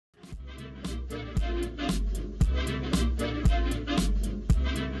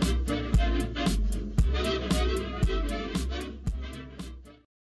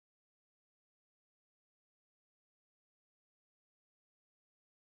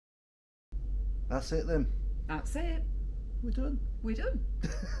That's it then. That's it. We're done. We're done.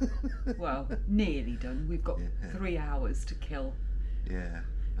 Well, nearly done. We've got 3 hours to kill. Yeah,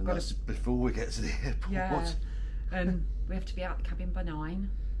 and that's before we get to the airport. Yeah, and we have to be out the cabin by 9.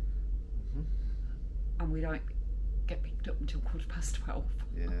 And we don't get picked up until 12:15.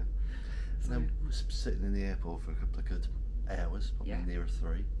 Yeah. So then we're sitting in the airport for a couple of good hours, probably nearer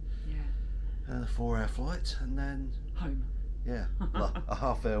 3. Yeah. And a 4-hour flight, and then home. Yeah, like a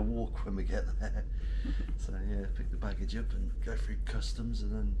half-hour walk when we get there. So yeah, pick the baggage up and go through customs,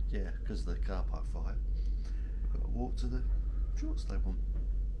 and then because of the car park fire, we've got to walk to the short stay one.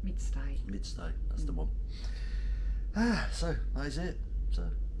 Mid-stay. Mid-stay, that's the one. So that is it. So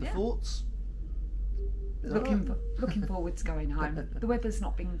the thoughts. Looking forward to going home. The weather's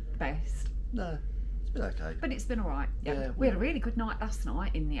not been the best. No, it's been okay. But it's been alright. Yeah. We had a really good night last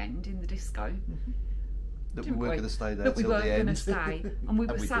night in the end, in the disco. That we weren't going to stay there till the end. That we weren't going to stay. And we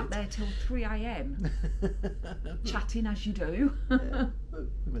were sat there till 3 AM. Chatting as you do. Yeah.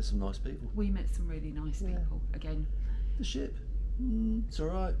 We met some nice people. We met some really nice people. Again. The ship, it's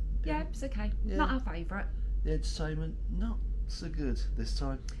alright. Yeah, it's okay. Yeah. Not our favourite. The entertainment, not so good this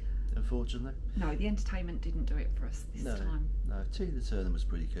time, unfortunately. No, the entertainment didn't do it for us this time. No, Tina Turner was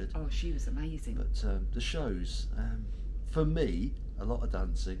pretty good. Oh, she was amazing. But the shows, for me, a lot of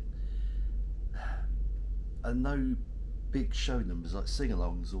dancing, and no big show numbers like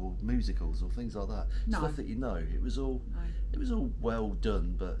sing-alongs or musicals or things like that. Stuff that you know. It was all well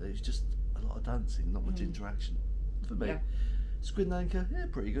done, but it was just a lot of dancing, not much interaction for me. Squid and Anchor,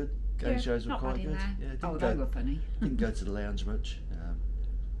 pretty good. Game shows were quite good. Yeah, they were funny. Didn't go to the lounge much.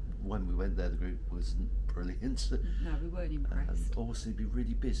 When we went there, the group wasn't brilliant. No, we weren't impressed. All seemed to be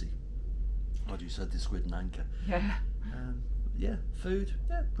really busy. Like you said, the Squid and Anchor. Yeah. Food,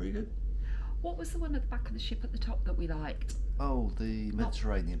 pretty good. What was the one at the back of the ship at the top that we liked? Oh, the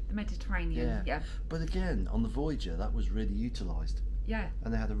Mediterranean. The Mediterranean, yeah. But again, on the Voyager, that was really utilised. Yeah.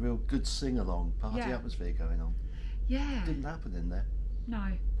 And they had a real good sing-along party atmosphere going on. Yeah. It didn't happen in there.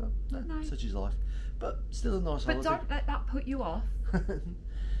 No. But no, such is life. But still a nice holiday. But don't let that put you off.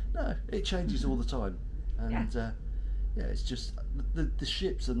 No, it changes all the time. And it's just, the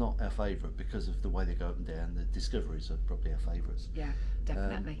ships are not our favourite because of the way they go up and down. The Discoveries are probably our favourites. Yeah,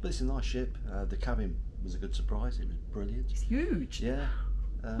 definitely. But it's a nice ship. The cabin was a good surprise. It was brilliant. It's huge. Yeah.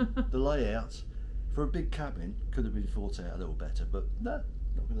 The layout for a big cabin could have been thought out a little better, but no,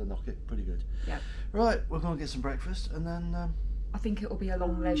 not going to knock it. Pretty good. Yeah. Right, we're going to get some breakfast, and then I think it will be a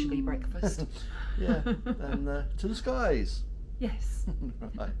long leisurely breakfast. Yeah, and to the skies. Yes.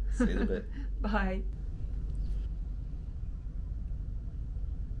 Right, see you in a bit. Bye.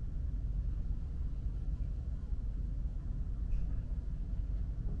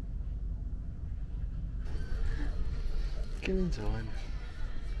 Killing time.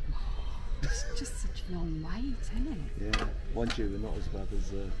 It's just such a long wait, isn't it? Yeah, mind you, we're not as bad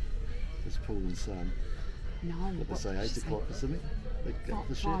as Paul and Sam. No. What they say, 8 o'clock or something? They get off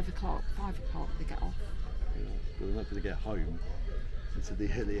the ship. 5 o'clock they get off. Yeah, but they're not going to get home until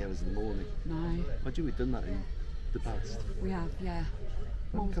the early hours of the morning. No. Mind you, we've done that in the past. We have, yeah.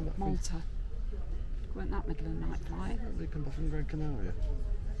 Malta. Weren't that middle of the night flight? We come back from Gran Canaria.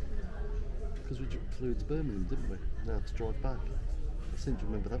 Because we flew to Birmingham, didn't we? Now to drive back. I seem to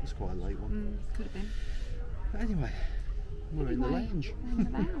remember that was quite a late one. Could have been. But anyway, we're in the lounge. We're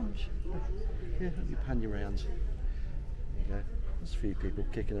in the lounge. Yeah, let me pan you around. There you go. There's a few people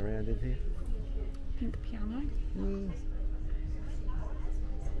kicking around in here. Pink piano.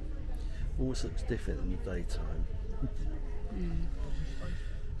 Always looks different in the daytime.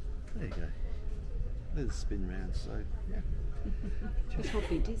 There you go. There's a spin round, so yeah. You're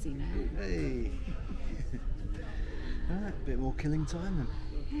probably dizzy now. Hey! Alright, a bit more killing time then.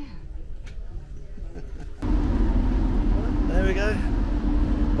 Yeah. There we go.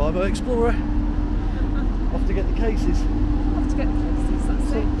 Marella Explorer. Off to get the cases. Off to get the cases,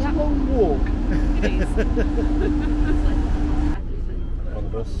 that's it. It's a long walk. It is. On the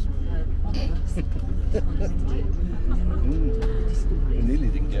bus. We nearly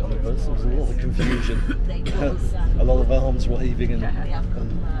didn't get on the bus, there was a lot of confusion. A lot of arms waving and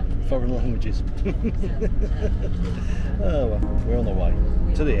foreign languages. Oh well, we're on the way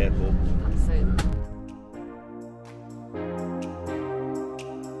to the airport. That's it.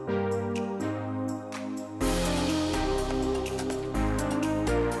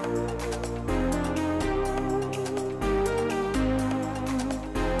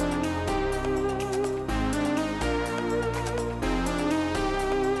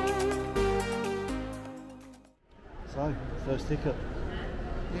 So, first hiccup.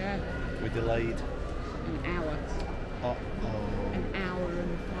 Yeah. We're delayed. An hour. Uh-oh. An hour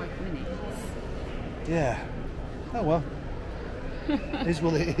and 5 minutes. Yeah. Oh well. It is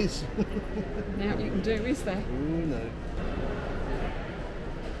what it is. Now you can do, is there? Oh no.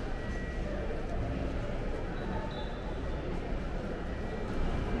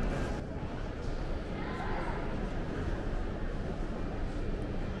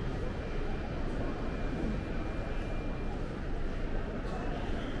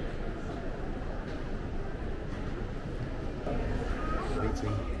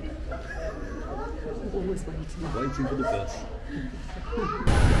 Waiting. Always waiting. Waiting for the bus.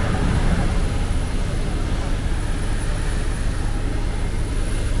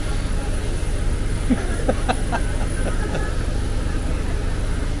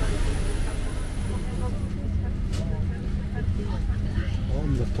 On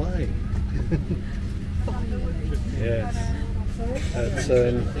the plane. Yes. It's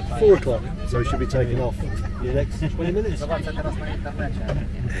 4 o'clock, so we should be taking off in the next 20 minutes.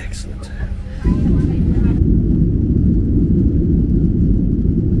 Excellent.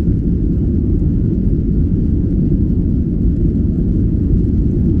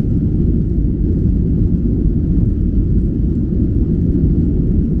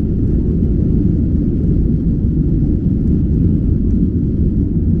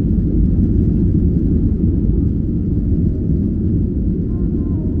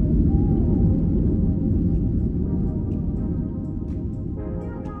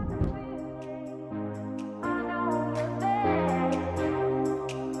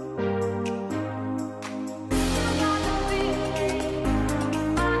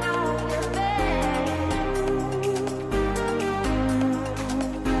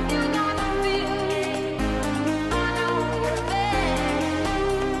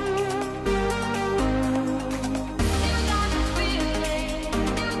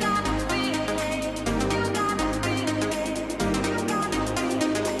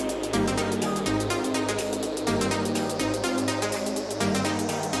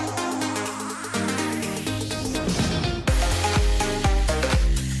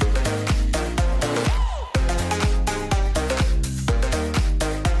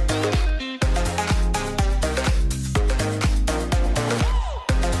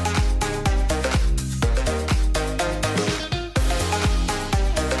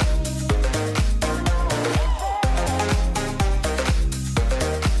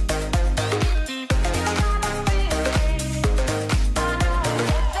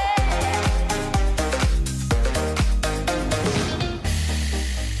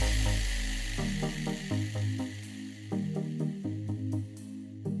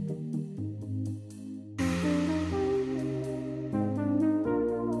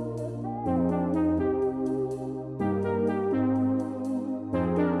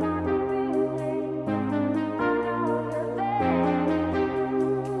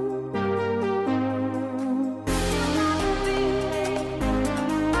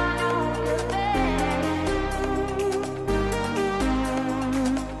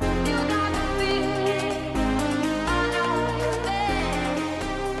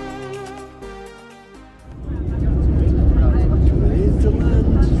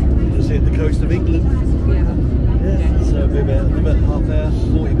 Coast of England. Yeah, so we'll be about half hour,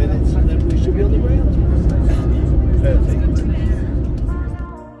 40 minutes, and then we should be on the ground. Perfect.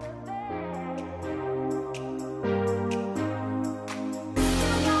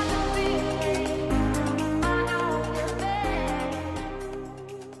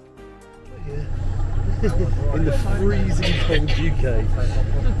 In the freezing cold UK.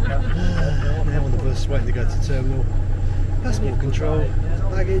 Now on the bus, waiting to go to terminal. Passport control,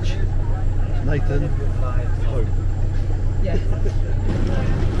 baggage. Nathan, home. Yeah.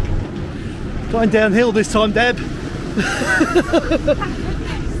 Going downhill this time, Deb.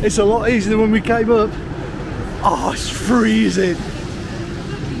 It's a lot easier than when we came up. Oh, it's freezing.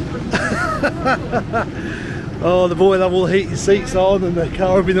 Oh, the boy will have all the heated seats on and the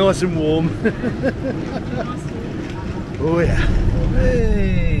car will be nice and warm. Oh yeah.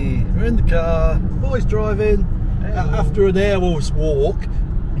 Hey, we're in the car, boys driving, after an hour's walk.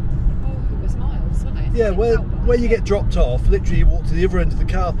 Yeah, where you get dropped off, literally you walk to the other end of the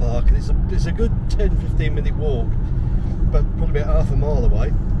car park and it's a good 10-15 minute walk, but probably about half a mile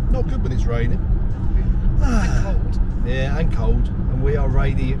away. Not good when it's raining. And cold. Yeah, and cold. And we are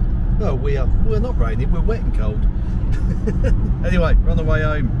rainy. No, we're not raining, we're wet and cold. Anyway, we're on the way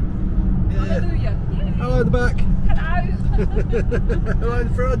home. Yeah. Hallelujah. Hello at the back. Hello. Hello in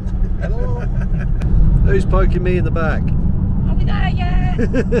the front. Hello. Who's poking me in the back? Are we there yet? I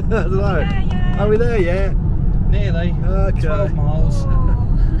don't know. Are we there yet? Nearly. Okay. 12 miles.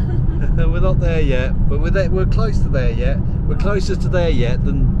 Oh. We're not there yet, but we're close to there yet. We're closer to there yet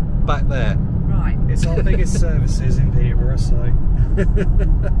than back there. Right. time. It's our biggest services in Peterborough, so.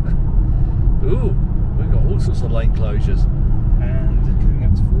 Ooh, we've got all sorts of lane closures. And coming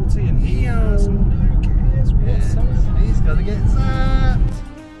up to 40, and he has no cares whatsoever. He's gonna get zapped.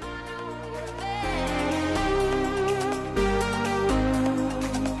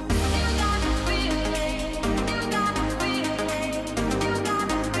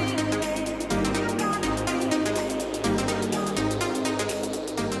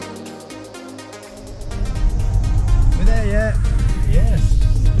 We're there yet? Yes.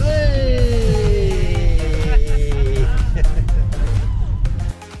 Hey!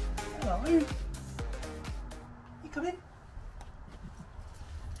 Hello. You come in?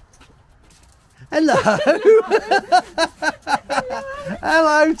 Hello.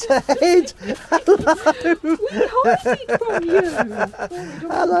 Hello, Ted. Hello. From you.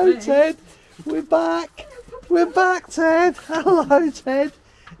 Hello, Ted. We're back. We're back, Ted. Hello, Ted.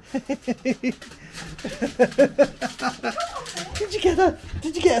 Did you get her?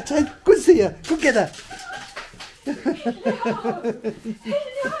 Did you get her, Ted? Go and see her. Go and get her. Hello,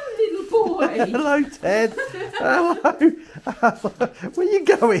 little boy. Hello, Ted. Hello. Where are you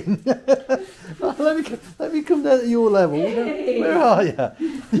going? Let me come down to your level. Hey. Where are you?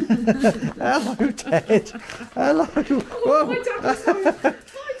 Hello, Ted. Hello. Oh, my dad is so...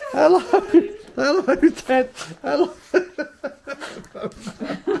 Hello. Hello, Ted. Hello.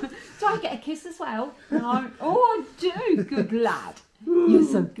 Do I get a kiss as well? No. Oh, I do. Good lad. You're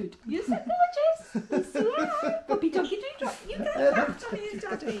so good. You're so gorgeous. Slow. Puppy doggy do drop. You go back to me,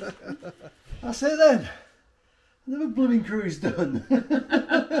 Daddy. That's it then. Another blooming cruise done.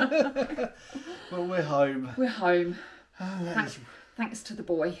 Well, we're home. We're home. Oh, Thanks to the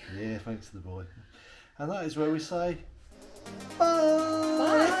boy. yeah, thanks to the boy. And that is where we say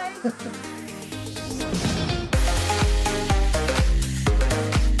bye. Bye.